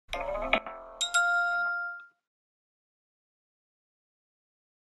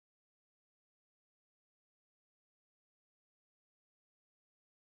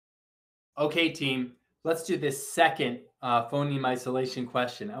Okay, team, let's do this second phoneme isolation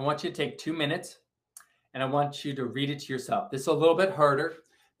question. I want you to take 2 minutes and I want you to read it to yourself. This is a little bit harder.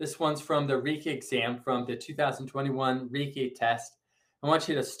 This one's from the RICA exam, from the 2021 RICA test. I want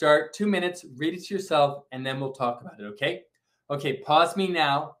you to start 2 minutes, read it to yourself, and then we'll talk about it, okay? Okay, pause me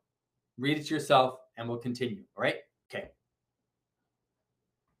now, read it to yourself, and we'll continue, all right? Okay.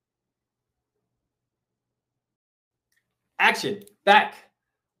 Action, back.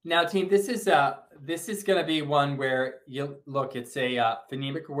 Now, team, this is going to be one where you look. It's a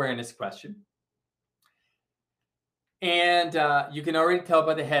phonemic awareness question, and you can already tell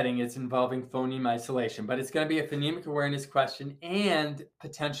by the heading it's involving phoneme isolation. But it's going to be a phonemic awareness question and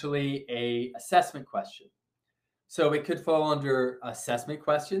potentially a assessment question. So it could fall under assessment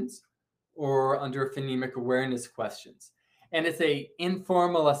questions or under phonemic awareness questions, and it's a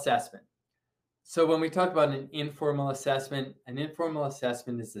informal assessment. So when we talk about an informal assessment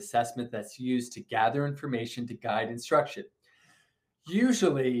is assessment that's used to gather information to guide instruction.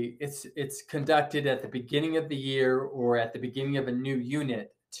 Usually it's conducted at the beginning of the year or at the beginning of a new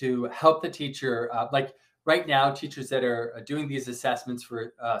unit to help the teacher. Like right now, teachers that are doing these assessments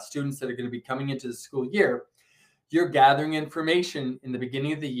for students that are going to be coming into the school year, you're gathering information in the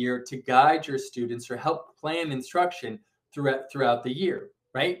beginning of the year to guide your students or help plan instruction throughout the year,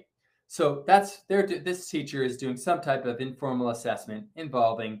 right? So this teacher is doing some type of informal assessment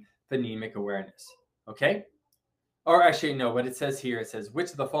involving phonemic awareness, okay? Or actually, no, what it says here, it says,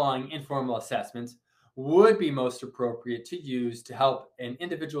 which of the following informal assessments would be most appropriate to use to help an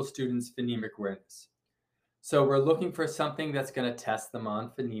individual student's phonemic awareness? So we're looking for something that's going to test them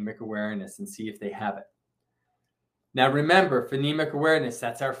on phonemic awareness and see if they have it. Now remember, phonemic awareness,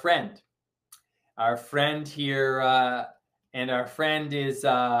 that's our friend. Our friend here, and our friend is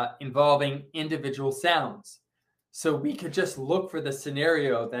involving individual sounds. So we could just look for the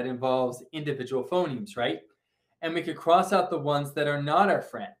scenario that involves individual phonemes, right? And we could cross out the ones that are not our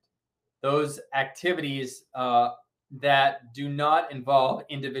friend. Those activities that do not involve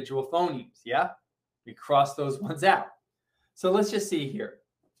individual phonemes, yeah? We cross those ones out. So let's just see here.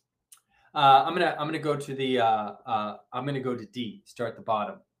 I'm gonna go to D, start at the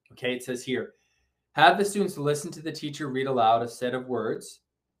bottom. Okay, it says here, have the students listen to the teacher read aloud a set of words,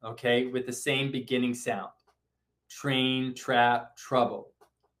 okay, with the same beginning sound. Train, trap, trouble.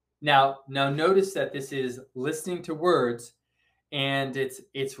 Now notice that this is listening to words and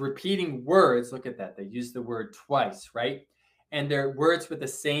it's repeating words. Look at that. They use the word twice, right? And they're words with the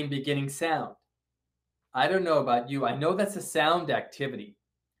same beginning sound. I don't know about you. I know that's a sound activity.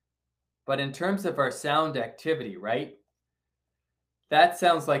 But in terms of our sound activity, right? That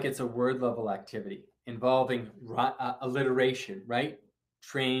sounds like it's a word level activity involving alliteration, right?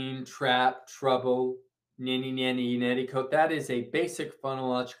 Train, trap, trouble, nanny, nanny, nanny coat. That is a basic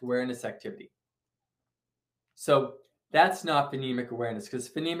phonological awareness activity. So that's not phonemic awareness, because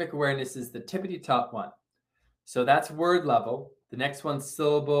phonemic awareness is the tippity top one. So that's word level. The next one's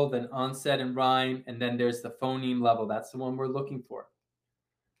syllable, then onset and rhyme, and then there's the phoneme level. That's the one we're looking for.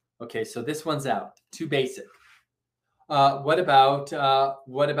 Okay, so this one's out. Too basic. What about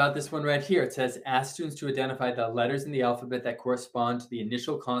this one right here? It says, ask students to identify the letters in the alphabet that correspond to the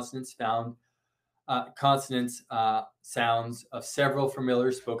initial consonants sounds of several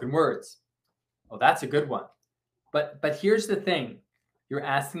familiar spoken words. Oh, that's a good one. But here's the thing. You're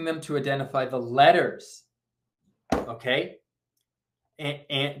asking them to identify the letters, okay?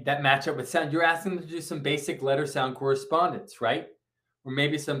 And that match up with sound. You're asking them to do some basic letter sound correspondence, right? Or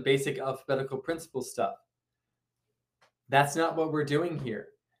maybe some basic alphabetical principle stuff. That's not what we're doing here,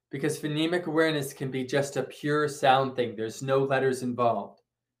 because phonemic awareness can be just a pure sound thing. There's no letters involved.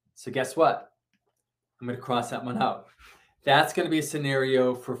 So guess what? I'm going to cross that one out. That's going to be a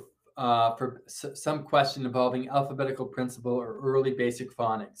scenario for some question involving alphabetical principle or early basic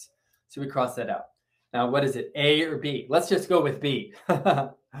phonics. So we cross that out. Now, what is it, A or B? Let's just go with B.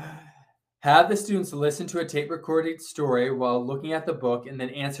 Have the students listen to a tape-recorded story while looking at the book and then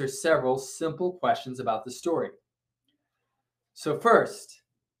answer several simple questions about the story. So first,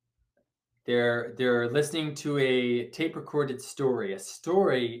 they're listening to a tape-recorded story. A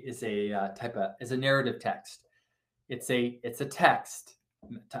story is a narrative text. It's a text.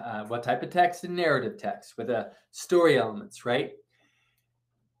 What type of text? A narrative text with a story elements, right?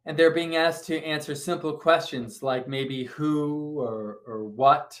 And they're being asked to answer simple questions like maybe who or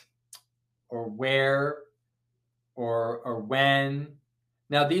what or where or when.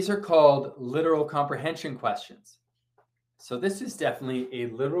 Now these are called literal comprehension questions. So this is definitely a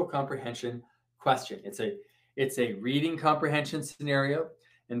literal comprehension question. It's a reading comprehension scenario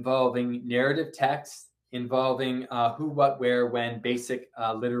involving narrative text involving who, what, where, when, basic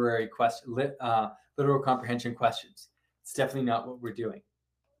literal comprehension questions. It's definitely not what we're doing.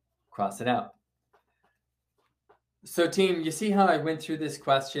 Cross it out. So team, you see how I went through this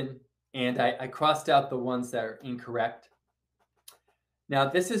question and I crossed out the ones that are incorrect. Now,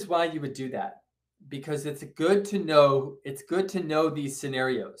 this is why you would do that, because it's good to know these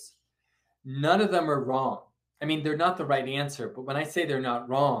scenarios. None of them are wrong. I mean, they're not the right answer, but when I say they're not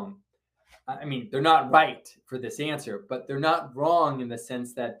wrong, I mean, they're not right for this answer, but they're not wrong in the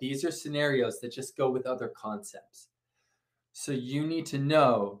sense that these are scenarios that just go with other concepts. So you need to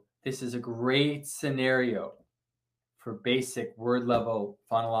know this is a great scenario for basic word level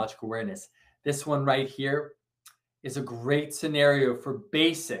phonological awareness. This one right here is a great scenario for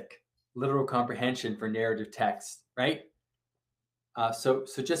basic literal comprehension for narrative text, right? So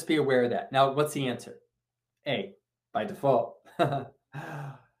just be aware of that. Now, what's the answer? A, by default.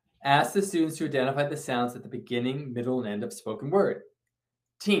 Ask the students to identify the sounds at the beginning, middle, and end of spoken word.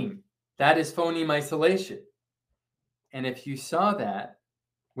 Team, that is phoneme isolation. And if you saw that,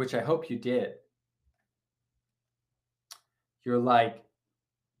 which I hope you did, you're like,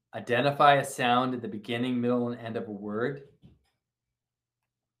 identify a sound at the beginning, middle, and end of a word.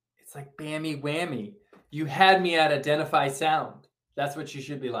 It's like bammy whammy. You had me at identify sound. That's what you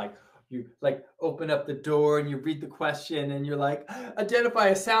should be like. You like open up the door and you read the question and you're like, identify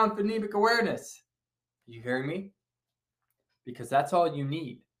a sound, phonemic awareness. You hearing me? Because that's all you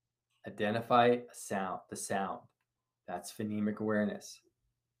need. Identify a sound, the sound. That's phonemic awareness.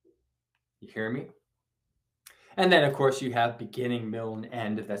 You hear me? And then, of course, you have beginning, middle, and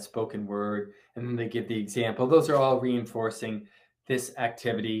end of that spoken word. And then they give the example. Those are all reinforcing this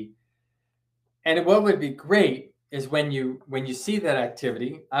activity. And what would be great is when you see that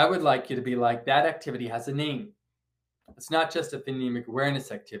activity, I would like you to be like, that activity has a name. It's not just a phonemic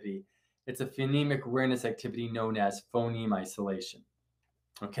awareness activity. It's a phonemic awareness activity known as phoneme isolation.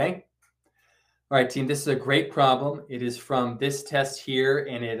 Okay? All right, team, this is a great problem. It is from this test here,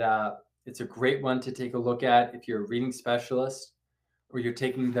 and it's a great one to take a look at if you're a reading specialist or you're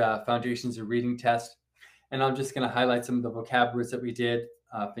taking the Foundations of Reading test. And I'm just going to highlight some of the vocabularies that we did.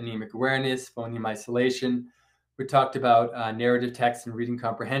 Phonemic awareness, phoneme isolation. We talked about narrative text and reading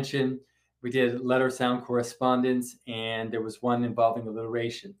comprehension. We did letter-sound correspondence, and there was one involving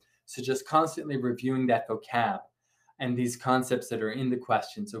alliteration. So just constantly reviewing that vocab and these concepts that are in the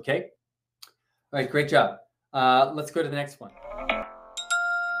questions, okay? All right, great job. Let's go to the next one.